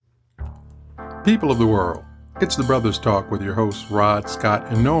People of the world, it's the Brothers Talk with your hosts Rod, Scott,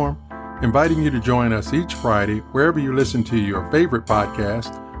 and Norm, inviting you to join us each Friday wherever you listen to your favorite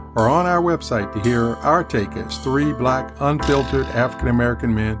podcast or on our website to hear our take as three Black, unfiltered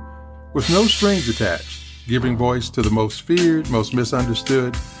African-American men with no strings attached, giving voice to the most feared, most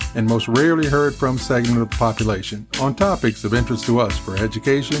misunderstood, and most rarely heard from segment of the population on topics of interest to us for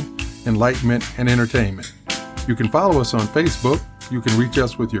education, enlightenment, and entertainment. You can follow us on Facebook. You can reach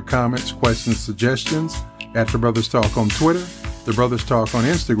us with your comments, questions, suggestions at The Brothers Talk on Twitter, The Brothers Talk on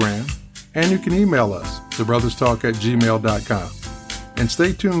Instagram, and you can email us, thebrotherstalk@gmail.com. And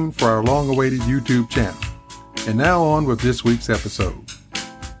stay tuned for our long-awaited YouTube channel. And now on with this week's episode.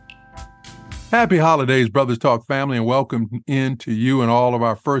 Happy holidays, Brothers Talk family, and welcome in to you and all of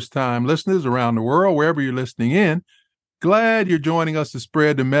our first-time listeners around the world, wherever you're listening in. Glad you're joining us to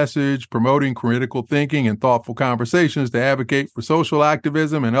spread the message, promoting critical thinking and thoughtful conversations to advocate for social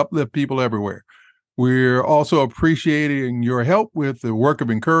activism and uplift people everywhere. We're also appreciating your help with the work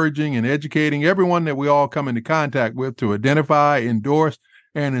of encouraging and educating everyone that we all come into contact with to identify, endorse,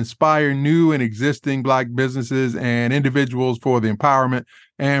 and inspire new and existing Black businesses and individuals for the empowerment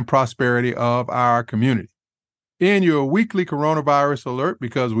and prosperity of our community. In your weekly coronavirus alert,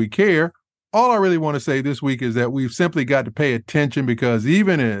 because we care, all I really want to say this week is that we've simply got to pay attention because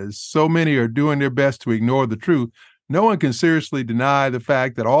even as so many are doing their best to ignore the truth, no one can seriously deny the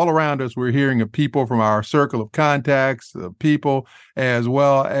fact that all around us we're hearing of people from our circle of contacts, of people, as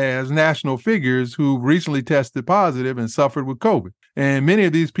well as national figures who've recently tested positive and suffered with COVID. And many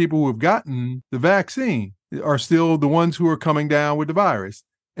of these people who have gotten the vaccine are still the ones who are coming down with the virus.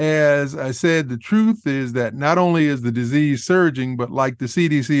 As I said, the truth is that not only is the disease surging, but like the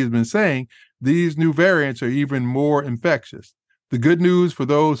CDC has been saying, these new variants are even more infectious. The good news for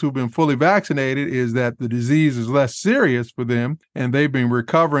those who've been fully vaccinated is that the disease is less serious for them, and they've been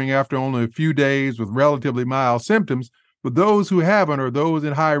recovering after only a few days with relatively mild symptoms. But those who haven't, or those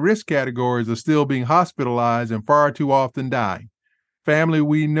in high-risk categories, are still being hospitalized and far too often dying. Family,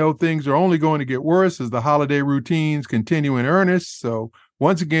 we know things are only going to get worse as the holiday routines continue in earnest, so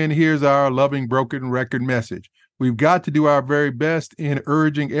once again, here's our loving broken record message. We've got to do our very best in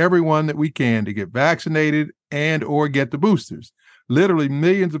urging everyone that we can to get vaccinated and or get the boosters. Literally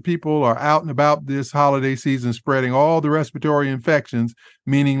millions of people are out and about this holiday season spreading all the respiratory infections,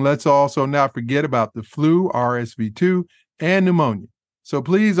 meaning let's also not forget about the flu, RSV2, and pneumonia. So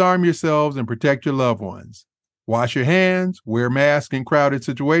please arm yourselves and protect your loved ones. Wash your hands, wear masks in crowded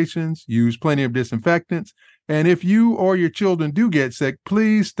situations, use plenty of disinfectants, and if you or your children do get sick,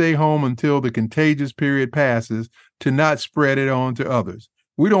 please stay home until the contagious period passes to not spread it on to others.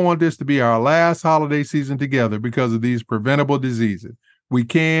 We don't want this to be our last holiday season together because of these preventable diseases. We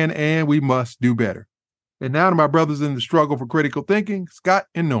can and we must do better. And now to my brothers in the struggle for critical thinking, Scott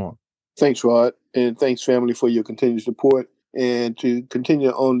and Norm. Thanks, Rod, and thanks, family, for your continued support. And to continue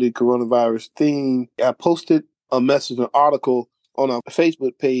on the coronavirus theme, I posted a message, an article on our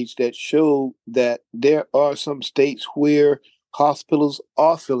Facebook page that showed that there are some states where hospitals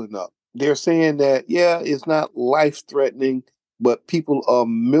are filling up. They're saying that, yeah, it's not life-threatening, but people are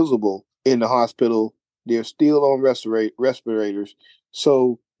miserable in the hospital. They're still on respirators.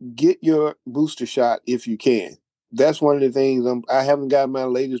 So get your booster shot if you can. That's one of the things. I haven't got my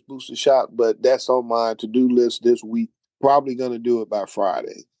latest booster shot, but that's on my to-do list this week. Probably going to do it by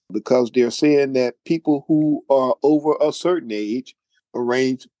Friday, because they're saying that people who are over a certain age,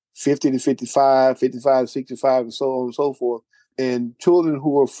 range 50 to 55, 55 to 65, and so on and so forth, and children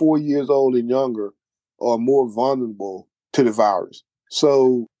who are 4 years old and younger are more vulnerable to the virus.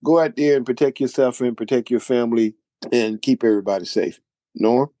 So go out there and protect yourself and protect your family and keep everybody safe.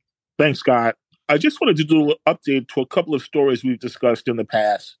 Norm? Thanks, Scott. I just wanted to do an update to a couple of stories we've discussed in the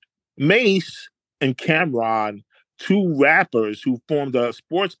past. Mace and Cameron, two rappers who formed a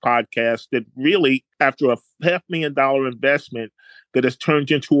sports podcast that really, after a $500,000 investment that has turned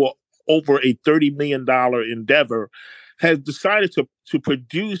into over a $30 million endeavor, has decided to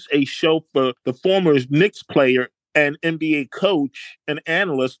produce a show for the former Knicks player and NBA coach and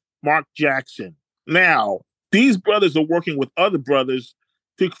analyst, Mark Jackson. Now, these brothers are working with other brothers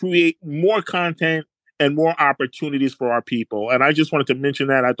to create more content and more opportunities for our people. And I just wanted to mention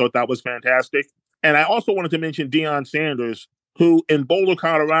that. I thought that was fantastic. And I also wanted to mention Deion Sanders, who in Boulder,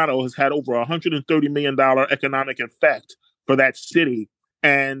 Colorado, has had over $130 million economic effect for that city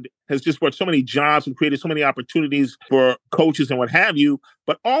and has just brought so many jobs and created so many opportunities for coaches and what have you,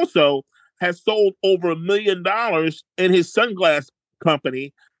 but also has sold over $1 million in his sunglass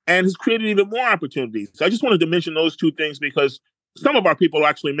company and has created even more opportunities. So I just wanted to mention those two things because some of our people are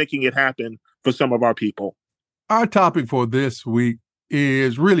actually making it happen for some of our people. Our topic for this week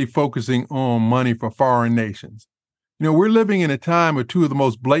is really focusing on money for foreign nations. We're living in a time of two of the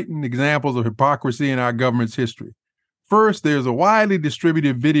most blatant examples of hypocrisy in our government's history. First, there's a widely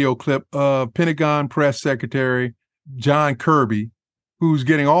distributed video clip of Pentagon Press Secretary John Kirby, who's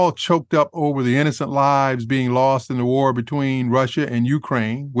getting all choked up over the innocent lives being lost in the war between Russia and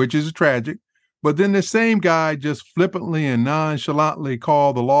Ukraine, which is tragic. But then the same guy just flippantly and nonchalantly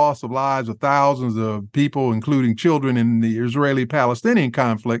called the loss of lives of thousands of people, including children, in the Israeli-Palestinian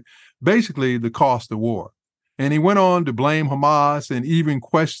conflict, basically the cost of war. And he went on to blame Hamas and even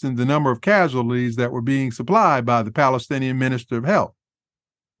questioned the number of casualties that were being supplied by the Palestinian Minister of Health.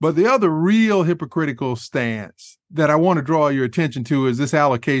 But the other real hypocritical stance that I want to draw your attention to is this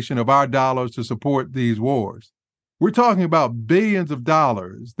allocation of our dollars to support these wars. We're talking about billions of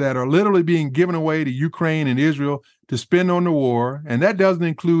dollars that are literally being given away to Ukraine and Israel to spend on the war, and that doesn't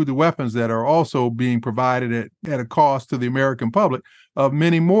include the weapons that are also being provided at a cost to the American public of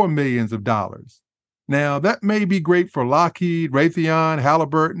many more millions of dollars. Now, that may be great for Lockheed, Raytheon,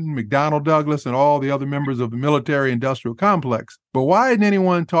 Halliburton, McDonnell Douglas, and all the other members of the military-industrial complex. But why isn't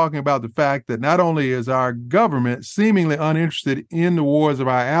anyone talking about the fact that not only is our government seemingly uninterested in the wars of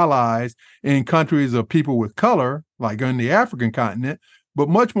our allies in countries of people with color, like on the African continent, but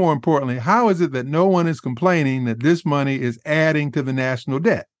much more importantly, how is it that no one is complaining that this money is adding to the national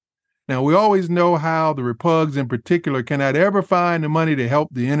debt? Now, we always know how the Repugs in particular cannot ever find the money to help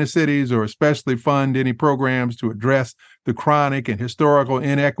the inner cities or especially fund any programs to address the chronic and historical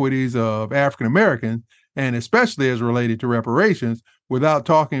inequities of African Americans, and especially as related to reparations, without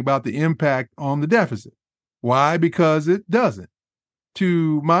talking about the impact on the deficit. Why? Because it doesn't.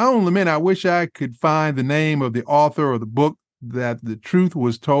 To my own lament, I wish I could find the name of the author of the book that the truth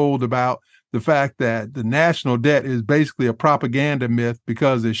was told about the fact that the national debt is basically a propaganda myth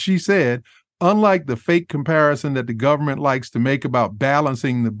because, as she said, unlike the fake comparison that the government likes to make about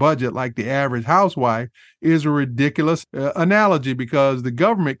balancing the budget like the average housewife, is a ridiculous analogy because the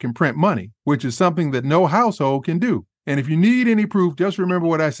government can print money, which is something that no household can do. And if you need any proof, just remember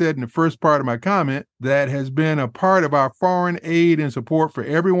what I said in the first part of my comment that has been a part of our foreign aid and support for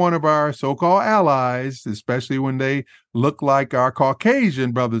every one of our so-called allies, especially when they look like our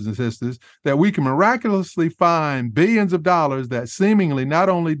Caucasian brothers and sisters, that we can miraculously find billions of dollars that seemingly not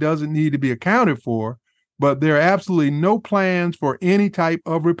only doesn't need to be accounted for, but there are absolutely no plans for any type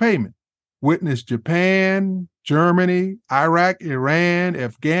of repayment. Witness Japan, Germany, Iraq, Iran,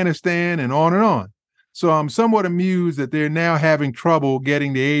 Afghanistan, and on and on. So I'm somewhat amused that they're now having trouble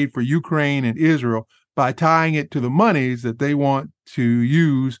getting the aid for Ukraine and Israel by tying it to the monies that they want to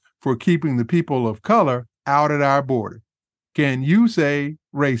use for keeping the people of color out at our border. Can you say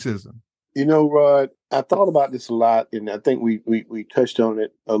racism? Rod, I thought about this a lot, and I think we touched on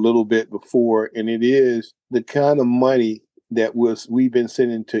it a little bit before, and it is the kind of money that we've been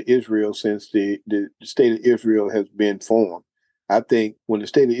sending to Israel since the state of Israel has been formed. I think when the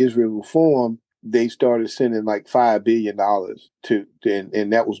state of Israel was formed, they started sending like $5 billion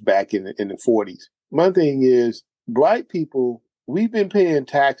and that was back in the 40s. My thing is, Black people, we've been paying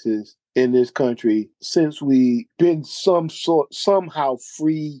taxes in this country since we've been somehow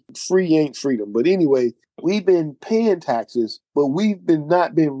free. Free ain't freedom. But anyway, we've been paying taxes, but we've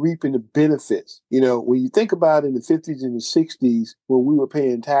not been reaping the benefits. When you think about in the 50s and the 60s, when we were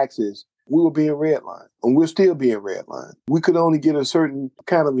paying taxes, we were being redlined, and we're still being redlined. We could only get a certain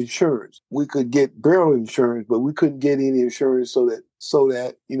kind of insurance. We could get barrel insurance, but we couldn't get any insurance so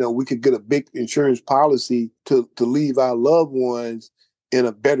that we could get a big insurance policy to leave our loved ones in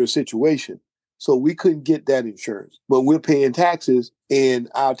a better situation. So we couldn't get that insurance. But we're paying taxes, and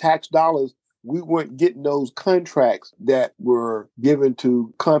our tax dollars, we weren't getting those contracts that were given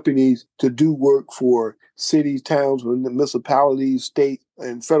to companies to do work for cities, towns, municipalities, state,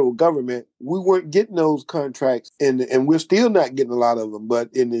 and federal government. We weren't getting those contracts, and we're still not getting a lot of them. But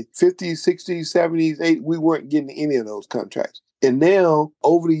in the 50s, 60s, 70s, 80s, we weren't getting any of those contracts. And now,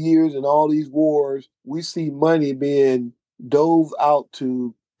 over the years and all these wars, we see money being dove out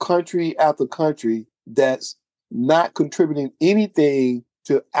to country after country that's not contributing anything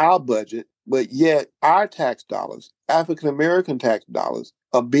to our budget, but yet our tax dollars, African American tax dollars,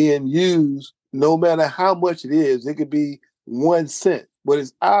 are being used no matter how much it is. It could be 1 cent, but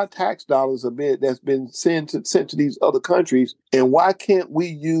it's our tax dollars that's been sent to these other countries. And why can't we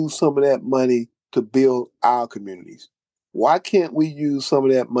use some of that money to build our communities? Why can't we use some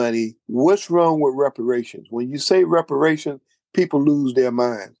of that money? What's wrong with reparations? When you say reparations, people lose their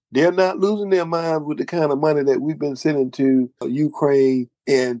minds. They're not losing their minds with the kind of money that we've been sending to Ukraine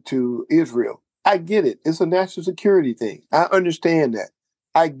and to Israel. I get it. It's a national security thing. I understand that.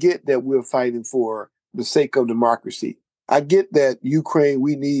 I get that we're fighting for the sake of democracy. I get that Ukraine,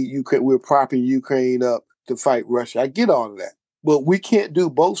 we need Ukraine, we're propping Ukraine up to fight Russia. I get all of that. But we can't do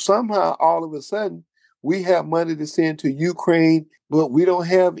both. Somehow, all of a sudden, we have money to send to Ukraine, but we don't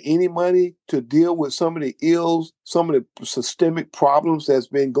have any money to deal with some of the ills, some of the systemic problems that's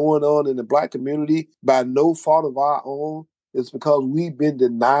been going on in the Black community by no fault of our own. It's because we've been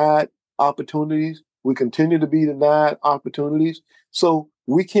denied opportunities. We continue to be denied opportunities. So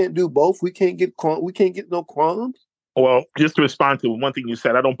we can't do both. We can't get no crumbs. Well, just to respond to one thing you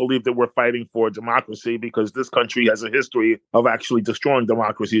said, I don't believe that we're fighting for democracy because this country has a history of actually destroying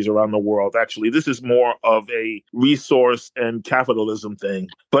democracies around the world. Actually, this is more of a resource and capitalism thing.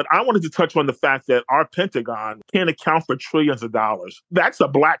 But I wanted to touch on the fact that our Pentagon can't account for trillions of dollars. That's a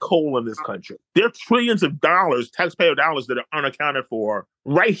black hole in this country. There are trillions of dollars, taxpayer dollars, that are unaccounted for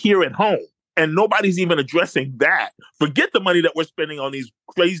right here at home. And nobody's even addressing that. Forget the money that we're spending on these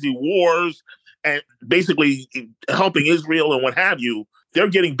crazy wars and basically helping Israel and what have you. They're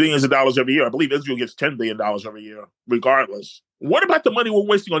getting billions of dollars every year. I believe Israel gets $10 billion every year, regardless. What about the money we're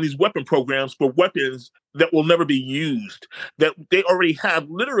wasting on these weapon programs for weapons that will never be used? That they already have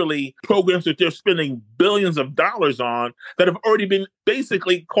literally programs that they're spending billions of dollars on that have already been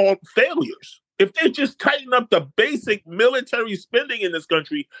basically called failures. If they just tighten up the basic military spending in this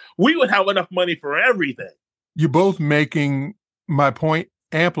country, we would have enough money for everything. You're both making my point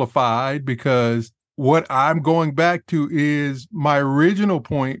amplified, because what I'm going back to is my original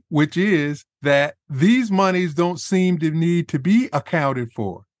point, which is that these monies don't seem to need to be accounted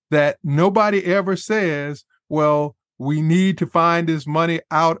for. That nobody ever says, well, we need to find this money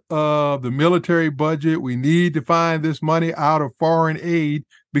out of the military budget. We need to find this money out of foreign aid,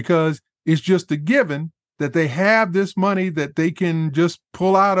 because it's just a given that they have this money that they can just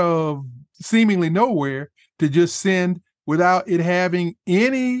pull out of seemingly nowhere to just send without it having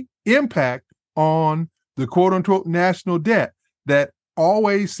any impact on the quote unquote national debt. That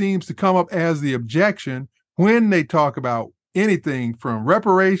always seems to come up as the objection when they talk about anything from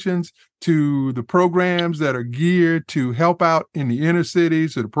reparations to the programs that are geared to help out in the inner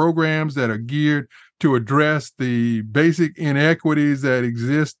cities, to the programs that are geared to address the basic inequities that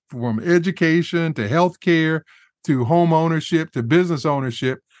exist, from education to healthcare to home ownership to business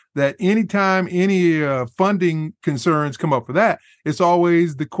ownership. That anytime any funding concerns come up for that, it's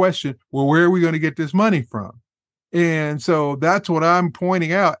always the question, well, where are we going to get this money from? And so that's what I'm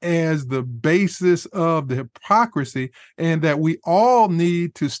pointing out as the basis of the hypocrisy, and that we all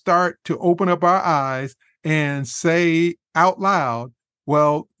need to start to open up our eyes and say out loud,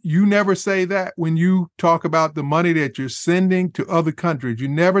 well, you never say that when you talk about the money that you're sending to other countries. You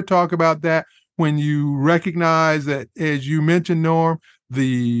never talk about that when you recognize that, as you mentioned, Norm,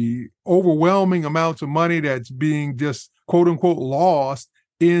 the overwhelming amounts of money that's being just quote unquote lost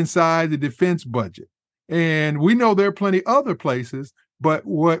inside the defense budget. And we know there are plenty other places, but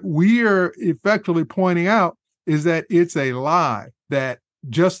what we are effectively pointing out is that it's a lie. That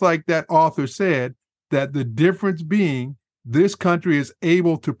just like that author said, that the difference being this country is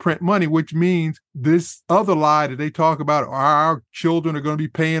able to print money, which means this other lie that they talk about, our children are going to be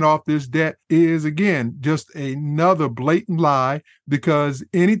paying off this debt, is again just another blatant lie. Because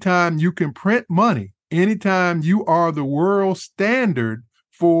anytime you can print money, anytime you are the world standard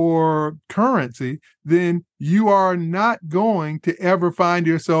for currency, then you are not going to ever find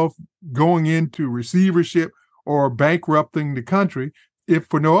yourself going into receivership or bankrupting the country. If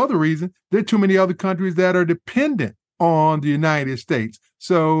for no other reason, there are too many other countries that are dependent on the United States.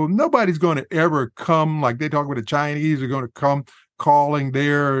 So nobody's going to ever come, like they talk about the Chinese are going to come calling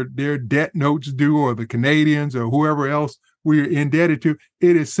their debt notes due, or the Canadians or whoever else we're indebted to.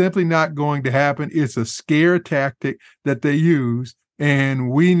 It is simply not going to happen. It's a scare tactic that they use.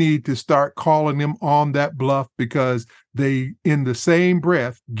 And we need to start calling them on that bluff, because they, in the same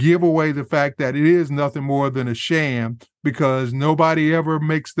breath, give away the fact that it is nothing more than a sham, because nobody ever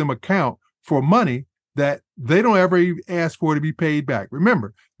makes them account for money that they don't ever even ask for to be paid back.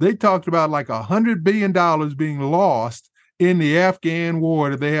 Remember, they talked about like $100 billion being lost in the Afghan war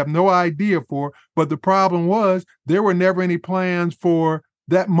that they have no idea for. But the problem was there were never any plans for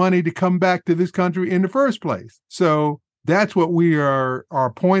that money to come back to this country in the first place. So that's what we are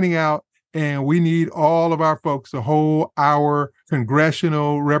pointing out. And we need all of our folks to hold our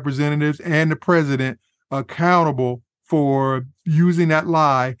congressional representatives and the president accountable for using that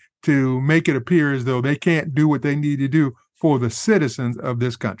lie to make it appear as though they can't do what they need to do for the citizens of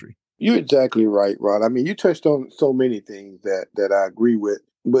this country. You're exactly right, Rod. I mean, you touched on so many things that I agree with.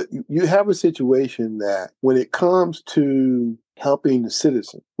 But you have a situation that when it comes to helping the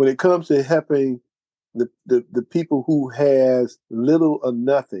citizen, when it comes to helping the people who has little or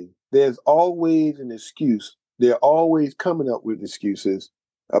nothing, there's always an excuse they're always coming up with excuses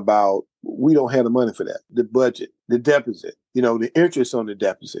about we don't have the money for that, the budget, the deficit, the interest on the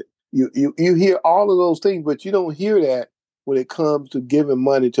deficit. You hear all of those things, but you don't hear that when it comes to giving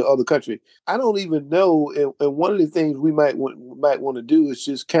money to other countries. I don't even know. And one of the things we might want to do is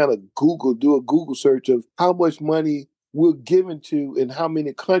just kind of do a Google search of how much money we're giving to and how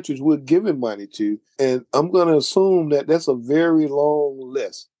many countries we're giving money to. And I'm going to assume that that's a very long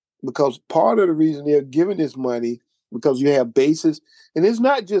list, because part of the reason they're giving this money, because you have bases, and it's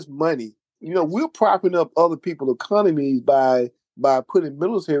not just money. We're propping up other people's economies by putting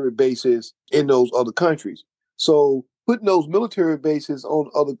military bases in those other countries. So putting those military bases in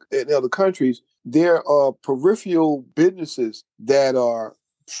other countries, there are peripheral businesses that are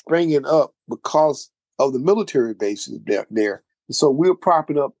springing up because of the military bases there. So we're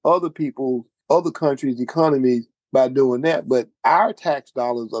propping up other countries' economies by doing that. But our tax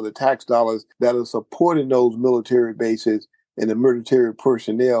dollars are the tax dollars that are supporting those military bases and the military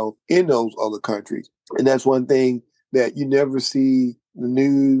personnel in those other countries. And that's one thing that you never see the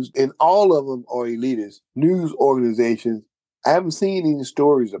news, and all of them are elitist news organizations. I haven't seen any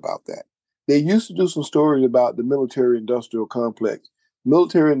stories about that. They used to do some stories about the military-industrial complex.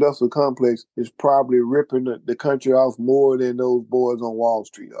 Military-industrial complex is probably ripping the country off more than those boys on Wall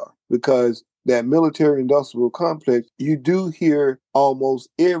Street are, because that military-industrial complex, you do hear almost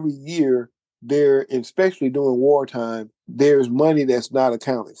every year there, especially during wartime, there's money that's not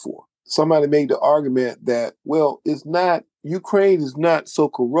accounted for. Somebody made the argument that, Ukraine is not so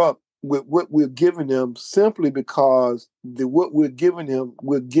corrupt with what we're giving them, simply because what we're giving them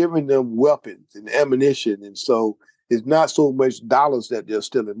weapons and ammunition. And so it's not so much dollars that they're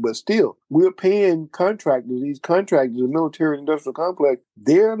stealing, but still, we're paying contractors. These contractors, the military-industrial complex,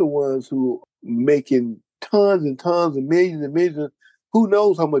 they're the ones who are making tons and tons and millions. Who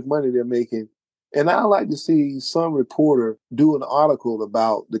knows how much money they're making? And I like to see some reporter do an article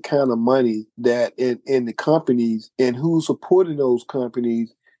about the kind of money that in the companies, and who's supporting those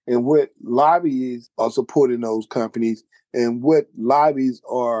companies, and what lobbyists are supporting those companies, and what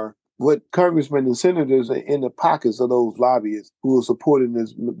congressmen and senators are in the pockets of those lobbyists who are supporting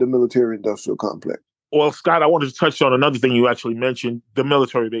the military-industrial complex. Well, Scott, I wanted to touch on another thing you actually mentioned, the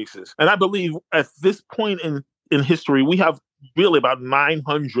military bases. And I believe at this point in history, we have really about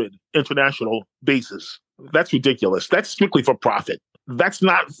 900 international bases. That's ridiculous. That's strictly for profit. That's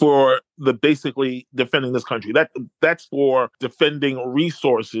not for basically defending this country. That's for defending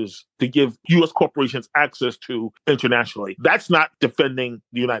resources to give U.S. corporations access to internationally. That's not defending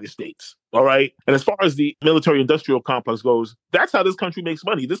the United States. All right. And as far as the military-industrial complex goes, that's how this country makes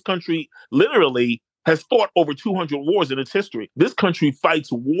money. This country literally has fought over 200 wars in its history. This country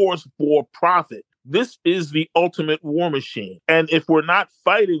fights wars for profit. This is the ultimate war machine. And if we're not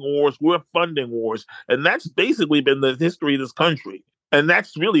fighting wars, we're funding wars. And that's basically been the history of this country. And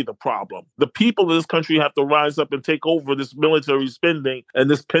that's really the problem. The people of this country have to rise up and take over this military spending and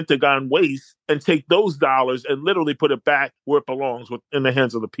this Pentagon waste, and take those dollars and literally put it back where it belongs, in the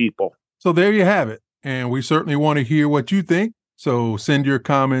hands of the people. So there you have it. And we certainly want to hear what you think. So send your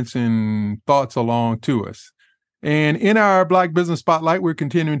comments and thoughts along to us. And in our Black Business Spotlight, we're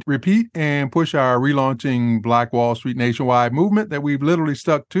continuing to repeat and push our relaunching Black Wall Street nationwide movement that we've literally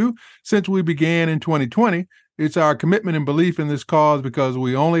stuck to since we began in 2020. It's our commitment and belief in this cause, because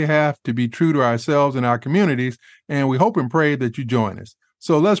we only have to be true to ourselves and our communities, and we hope and pray that you join us.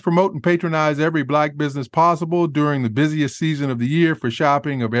 So let's promote and patronize every Black business possible during the busiest season of the year for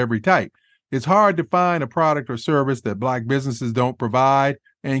shopping of every type. It's hard to find a product or service that Black businesses don't provide.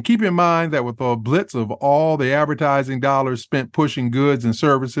 And keep in mind that with the blitz of all the advertising dollars spent pushing goods and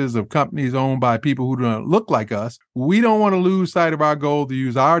services of companies owned by people who don't look like us, we don't want to lose sight of our goal to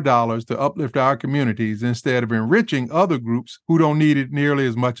use our dollars to uplift our communities instead of enriching other groups who don't need it nearly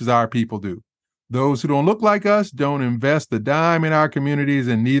as much as our people do. Those who don't look like us don't invest a dime in our communities,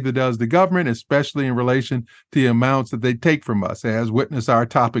 and neither does the government, especially in relation to the amounts that they take from us, as witness our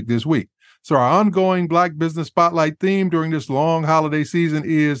topic this week. So our ongoing Black Business Spotlight theme during this long holiday season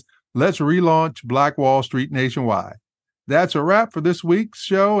is Let's Relaunch Black Wall Street Nationwide. That's a wrap for this week's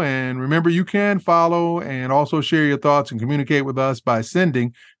show. And remember, you can follow and also share your thoughts and communicate with us by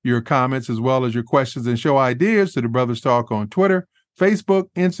sending your comments as well as your questions and show ideas to the Brothers Talk on Twitter, Facebook,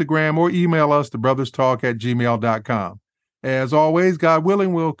 Instagram, or email us to brotherstalk@gmail.com. As always, God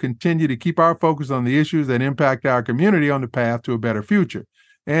willing, we'll continue to keep our focus on the issues that impact our community on the path to a better future.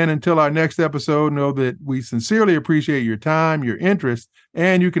 And until our next episode, know that we sincerely appreciate your time, your interest,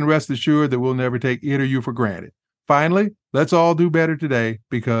 and you can rest assured that we'll never take it or you for granted. Finally, let's all do better today,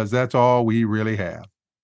 because that's all we really have.